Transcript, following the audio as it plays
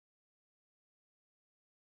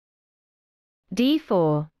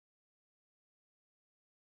d4.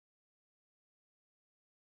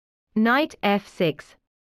 Knight f6.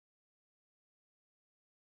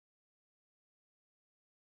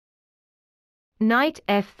 Knight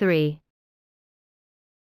f3.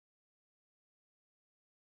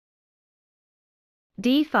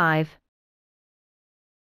 d5.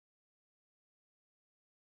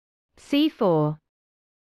 c4.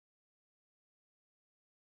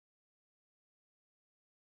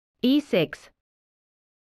 e6.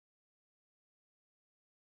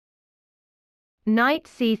 Knight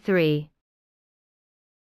c3.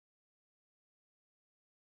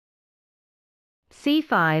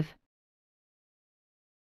 c5.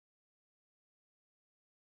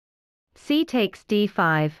 c takes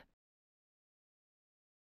d5.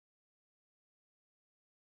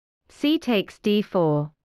 c takes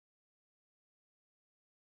d4.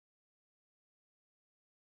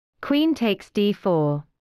 Queen takes d4.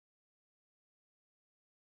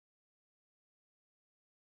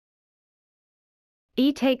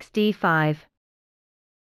 E takes d5.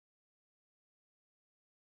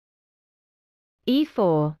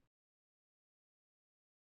 e4.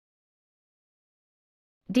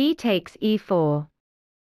 D takes e4.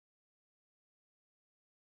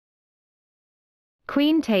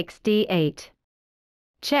 Queen takes d8.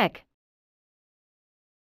 Check.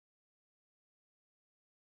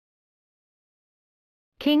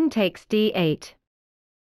 King takes d8.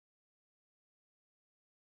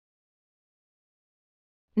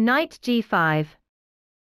 Knight g5.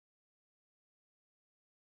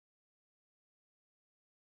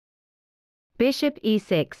 Bishop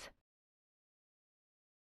e6.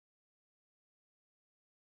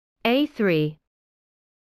 a3.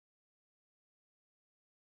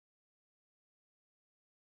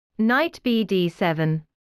 Knight bd7.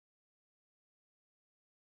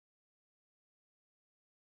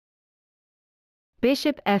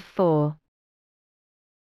 Bishop f4.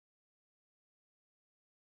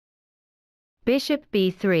 Bishop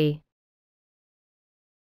b3.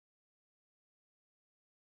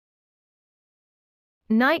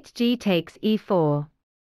 Knight g takes e4.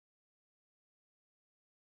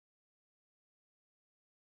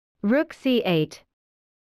 Rook c8.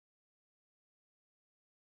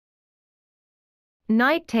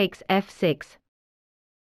 Knight takes f6.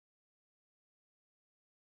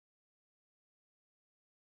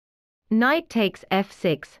 Knight takes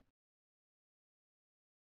f6.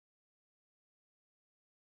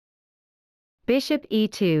 Bishop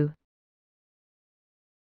e2.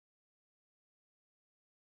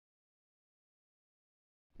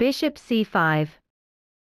 Bishop c5.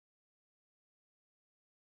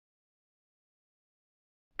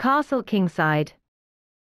 Castle kingside.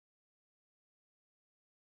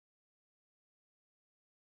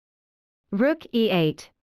 Rook e8.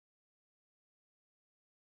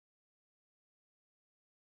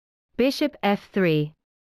 Bishop f3.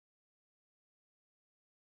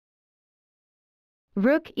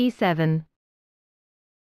 Rook e7.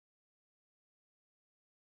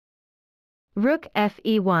 Rook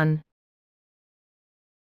fe1.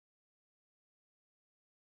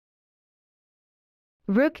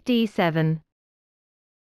 Rook d7.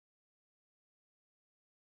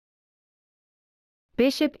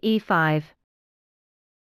 Bishop e5.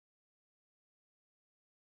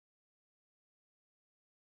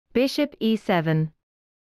 Bishop e7.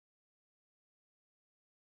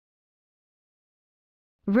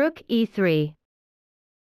 Rook e3.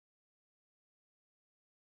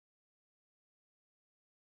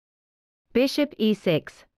 Bishop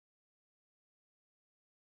e6.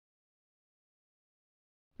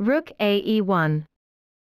 Rook ae1.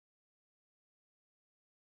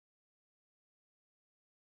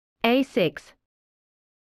 a6.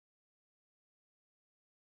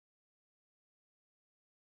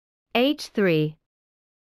 h3.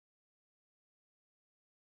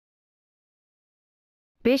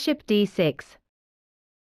 Bishop d6.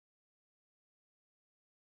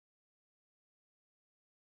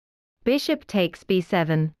 Bishop takes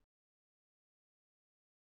b7.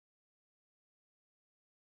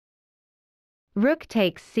 Rook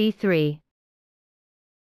takes c3.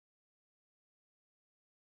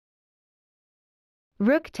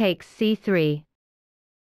 Rook takes c3.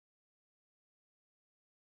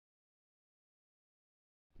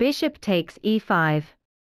 Bishop takes e5.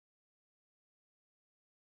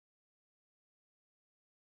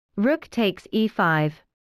 Rook takes e5.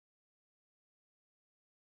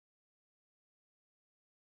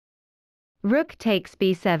 Rook takes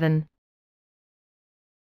b7.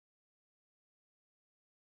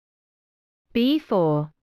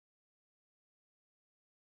 b4.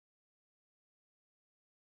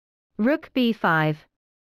 Rook b5.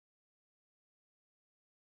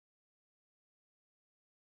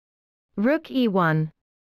 Rook e1.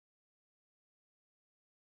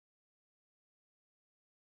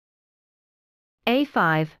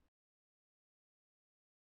 a5.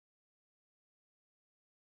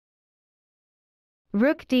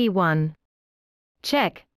 Rook d1.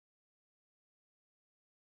 Check.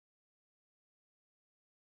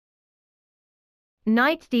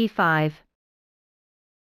 Knight d5.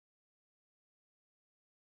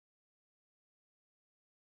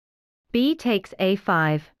 B takes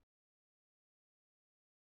a5.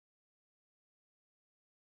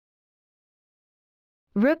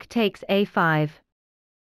 Rook takes a5.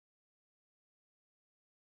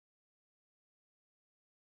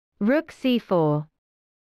 Rook c4.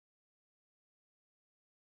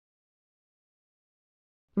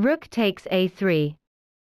 Rook takes a3.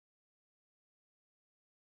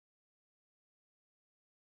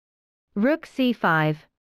 Rook c5.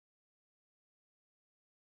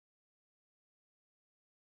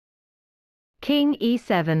 King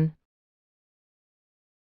e7.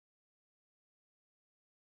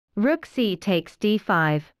 Rook c takes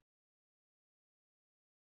d5.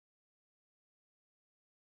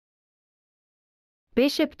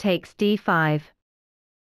 Bishop takes d5.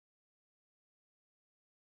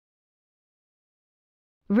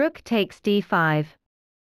 Rook takes d5.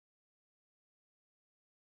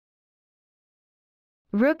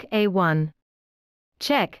 Rook a1.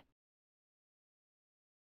 Check.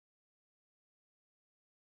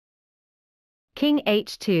 King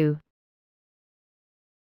h2.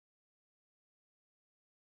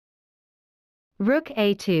 Rook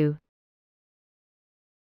a2.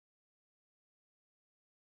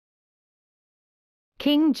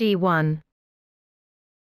 King g1.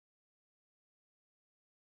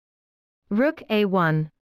 Rook a1.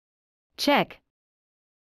 Check.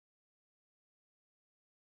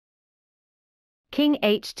 King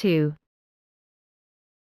h2.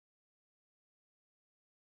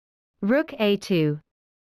 Rook a2.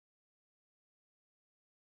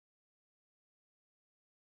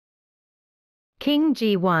 King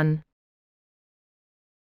g1.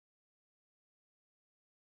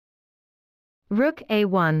 Rook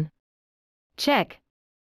a1. Check.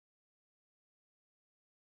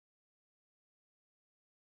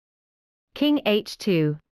 King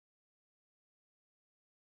h2.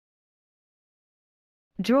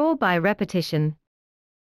 Draw by repetition.